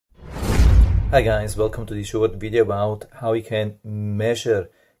Hi guys, welcome to this short video about how you can measure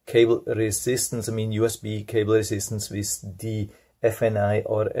cable resistance, USB cable resistance with the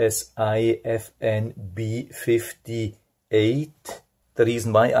Fnirsi FNB58. The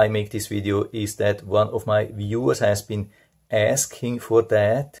reason why I make this video is that one of my viewers has been asking for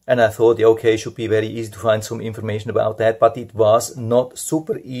that, and I thought, yeah, okay, it should be very easy to find some information about that, but it was not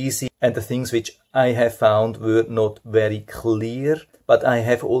super easy, and the things which I have found were not very clear. But I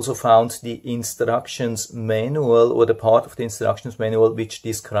have also found the instructions manual, or the part of the instructions manual which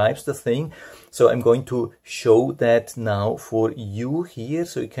describes the thing. So I'm going to show that now for you here,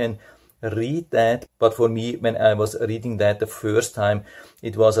 so you can read that. But for me, when I was reading that the first time,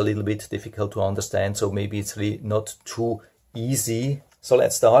 it was a little bit difficult to understand, so maybe it's really not too easy. So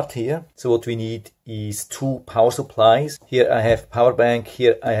let's start here. So what we need is two power supplies. Here I have power bank,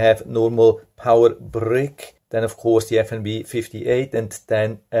 here I have normal power brick, then of course the FNB58, and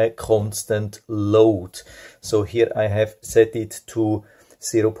then a constant load. So here I have set it to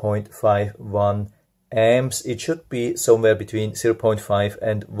 0.51 amps. It should be somewhere between 0.5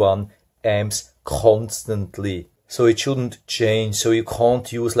 and 1 amps constantly. So it shouldn't change. So you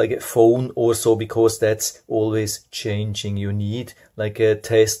can't use like a phone or so, because that's always changing. You need like a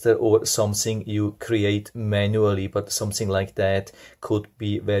tester or something you create manually, but something like that could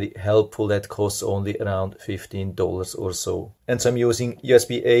be very helpful. That costs only around $15 or so. And so I'm using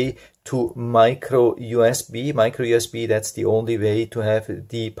USB-A to micro USB. Micro USB, that's the only way to have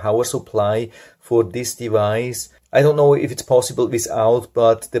the power supply for this device. I don't know if it's possible without,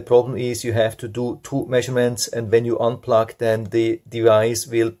 but the problem is you have to do two measurements, and when you unplug, then the device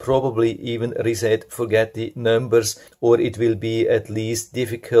will probably even reset, forget the numbers, or it will be at least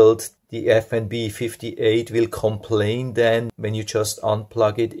difficult. The FNB58 will complain then when you just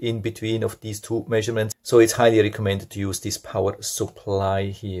unplug it in between of these two measurements. So it's highly recommended to use this power supply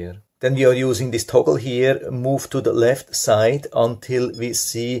here. Then we are using this toggle here, move to the left side until we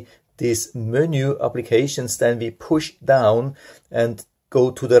see this menu applications, then we push down and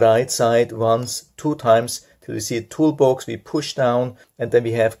go to the right side once, two times till we see a toolbox. We push down, and then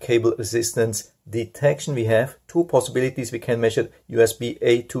we have cable resistance detection. We have two possibilities. We can measure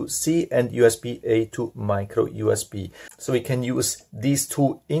USB-A to C and USB-A to micro USB. So we can use these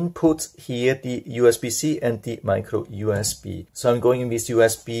two inputs here, the USB-C and the micro USB. So I'm going with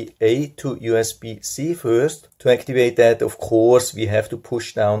USB-A to USB-C first. To activate that, of course, we have to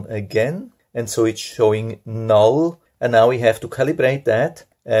push down again. And so it's showing null. And now we have to calibrate that.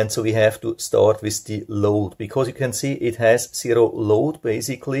 And so we have to start with the load, because you can see it has zero load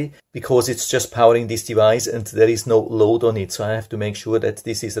basically, because it's just powering this device and there is no load on it. So I have to make sure that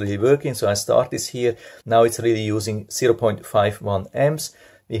this is really working. So I start this here. Now it's really using 0.51 amps.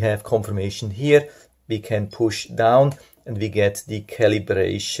 We have confirmation here. We can push down and we get the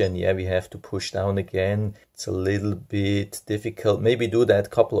calibration. Yeah, we have to push down again. It's a little bit difficult. Maybe do that a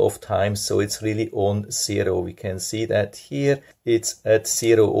couple of times so it's really on zero. We can see that here it's at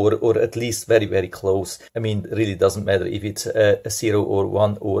zero, or at least very, very close. I mean, really doesn't matter if it's a 0 or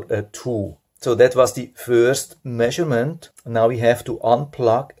 1 or a 2. So that was the first measurement. Now we have to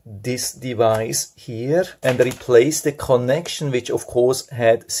unplug this device here and replace the connection, which of course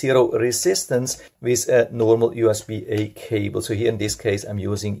had zero resistance, with a normal USB-A cable. So here in this case I'm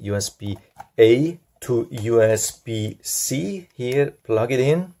using USB-A to USB-C here, plug it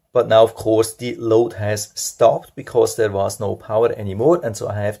in. But now of course the load has stopped because there was no power anymore, and so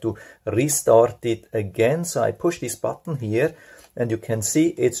I have to restart it again. So I push this button here and you can see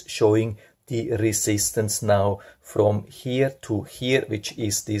it's showing the resistance now from here to here, which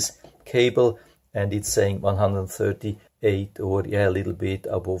is this cable, and it's saying 138, or yeah, a little bit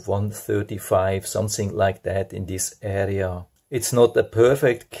above 135, something like that in this area. It's not a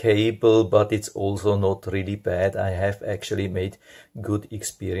perfect cable, but it's also not really bad. I have actually made good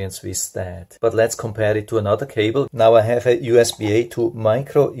experience with that. But let's compare it to another cable. Now I have a USB-A to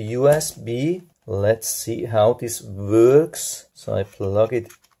micro USB. Let's see how this works. So I plug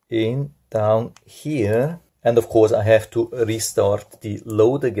it in down here, and of course I have to restart the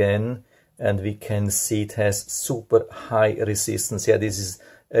load again, and we can see it has super high resistance. Yeah, this is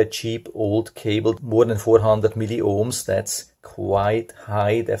a cheap old cable, more than 400 milliohms. That's quite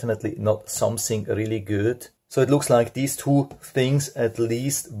high, definitely not something really good. So it looks like these two things at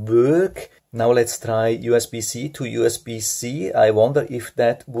least work. Now let's try USB-C to USB-C. I wonder if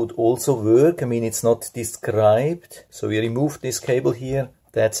that would also work. I mean, it's not described. So we remove this cable here.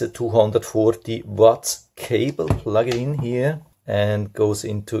 That's a 240 watts cable. Plug it in here and goes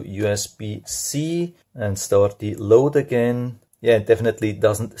into USB-C and start the load again. Yeah, it definitely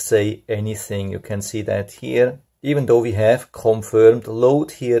doesn't say anything. You can see that here. Even though we have confirmed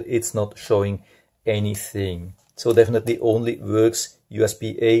load here, it's not showing anything. So definitely only works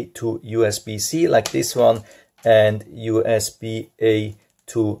USB-A to USB-C like this one, and USB-A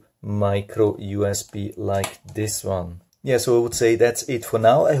to micro USB like this one. Yeah, so I would say that's it for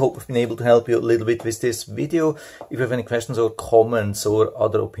now. I hope I've been able to help you a little bit with this video. If you have any questions or comments or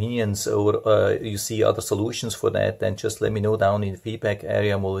other opinions, or you see other solutions for that, then just let me know down in the feedback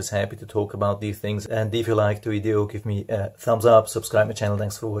area. I'm always happy to talk about these things. And if you liked the video, give me a thumbs up, subscribe my channel.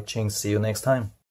 Thanks for watching. See you next time.